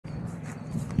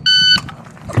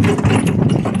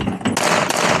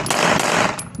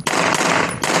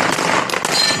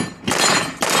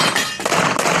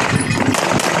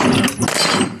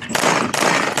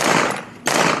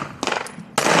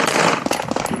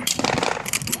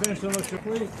finished, unload, show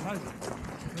clear.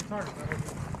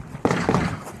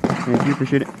 Thank you,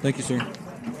 appreciate it. Thank you, sir.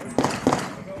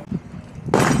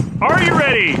 Are you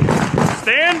ready?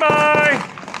 Stand by.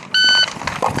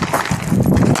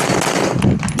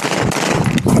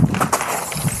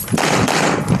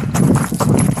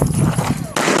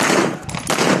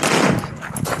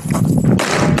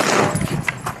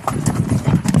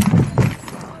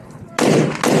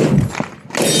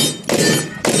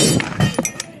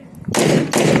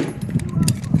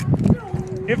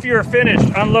 If you're finished,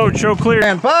 unload, show clear.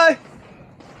 Stand by.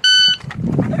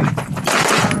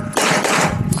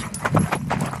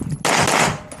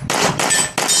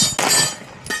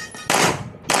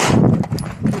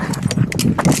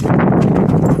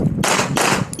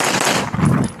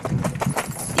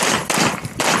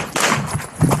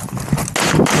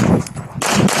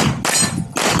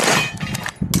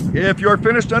 If you're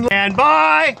finished, unload. Stand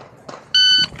by.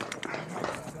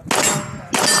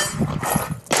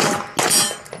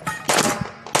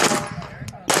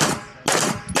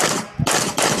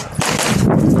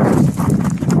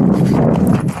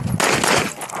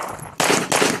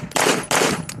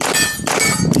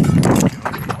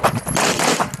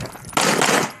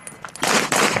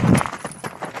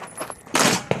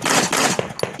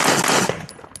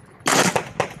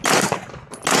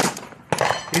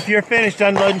 If you're finished,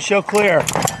 unload and show clear.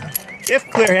 If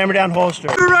clear, hammer down holster.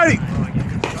 You're ready.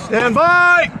 Stand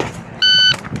by.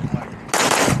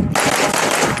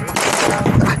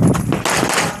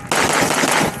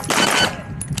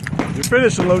 You're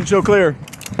finished, unload and show clear.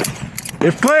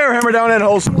 If clear, hammer down and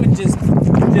holster. Just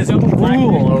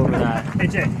rule over that. Hey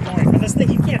Jay, don't worry. For this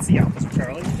thing, you can't see Officer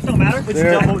Charlie. It don't matter. It's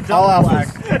double black.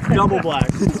 Double black.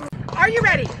 Are you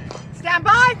ready? Stand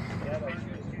by.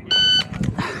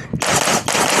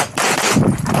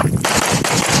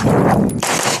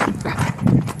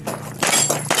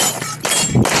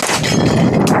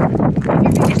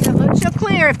 Show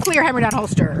clear. If clear, hammer down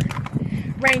holster.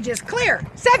 Range is clear.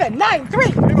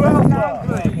 793.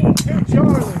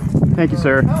 Thank you,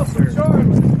 sir.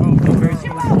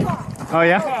 Oh,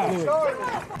 yeah?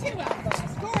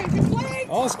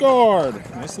 All scored.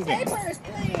 Nicely done.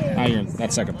 Ah, you're in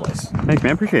that second place. Thanks,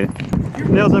 man. Appreciate it.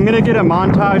 Nils, I'm going to get a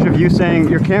montage of you saying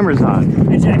your camera's on.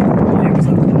 Hey Jay, what's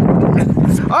up?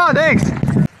 Oh, thanks.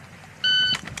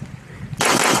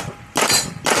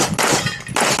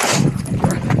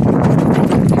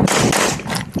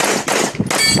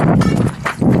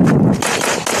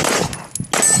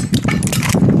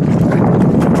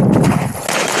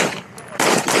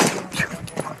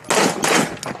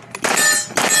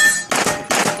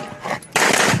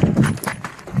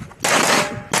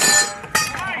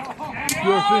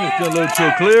 You're finished, unload,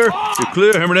 show clear. You're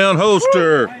clear, hammer down,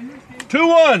 holster.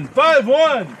 2-1,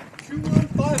 5-1.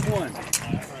 2-1-5-1.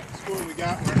 Score we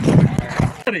got.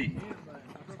 Ready.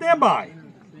 Stand by.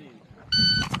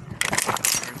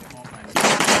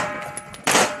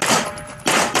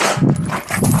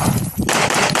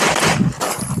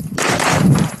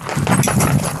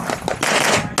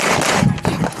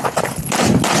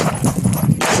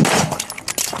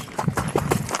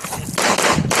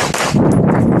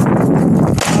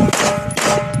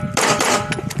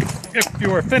 If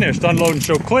you are finished, unload and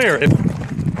show clear. If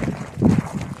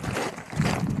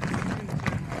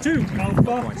 2 Alpha.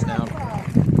 Points down. 2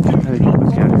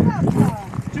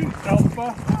 Alpha.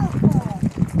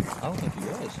 I don't think he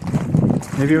was.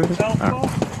 Maybe it was. 2 Alpha.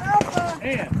 Oh.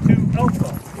 And 2 Alpha.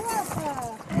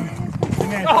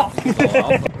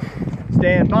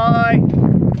 Stand by.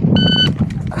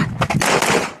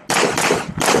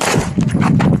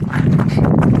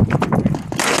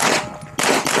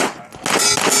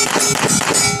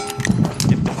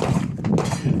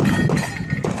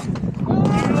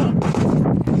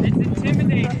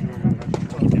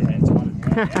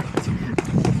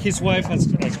 His wife has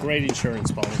great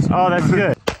insurance policy. Oh, that's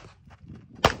good.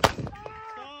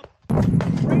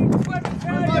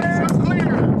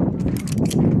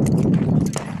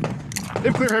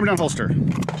 If clear, hammer down holster.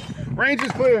 Range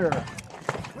is clear.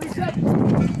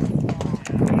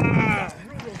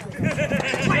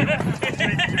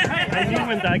 I knew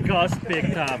when that gust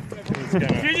picked up.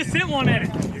 You just hit one at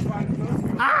it.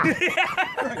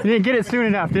 You didn't get it soon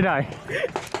enough, did I?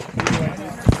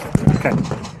 Okay.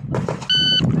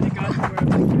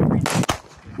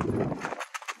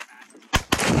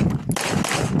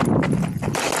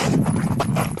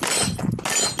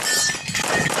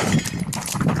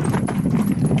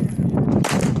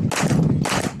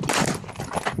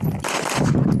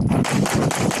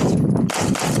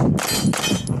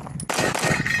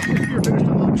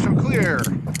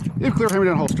 If clear, hammer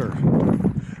down holster.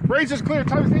 Range is clear.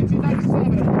 Time is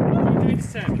 1897.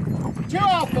 97. 2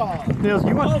 Alpha. Nils,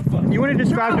 you want to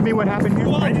describe to me what happened here?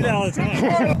 I do that all the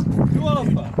time. Two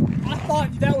alpha. I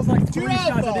thought that was like 3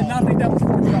 shots. I did not think that was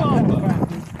 4 shots.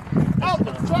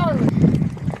 Alpha, Charlie.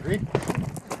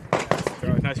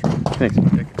 Charlie, nice run. Thanks.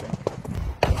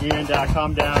 And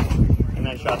calm down, and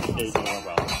then shot the cage and all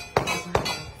well.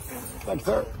 Thanks,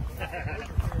 sir.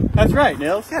 That's right,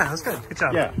 Nils. Yeah, that's good. Good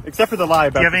job. Yeah, except for the lie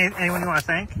about. Do you have anyone you want to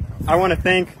thank? I want to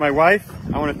thank my wife.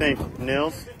 I want to thank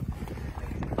Nils.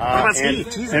 about Steve?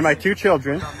 Jesus. And my 2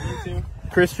 children.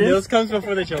 Christian. Nils comes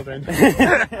before the children.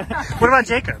 What about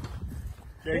Jacob?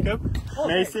 Jacob.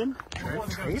 Mason.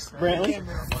 Brantley.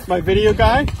 My video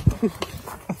guy.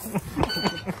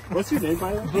 What's your name,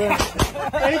 by the way?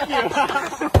 Thank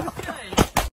you.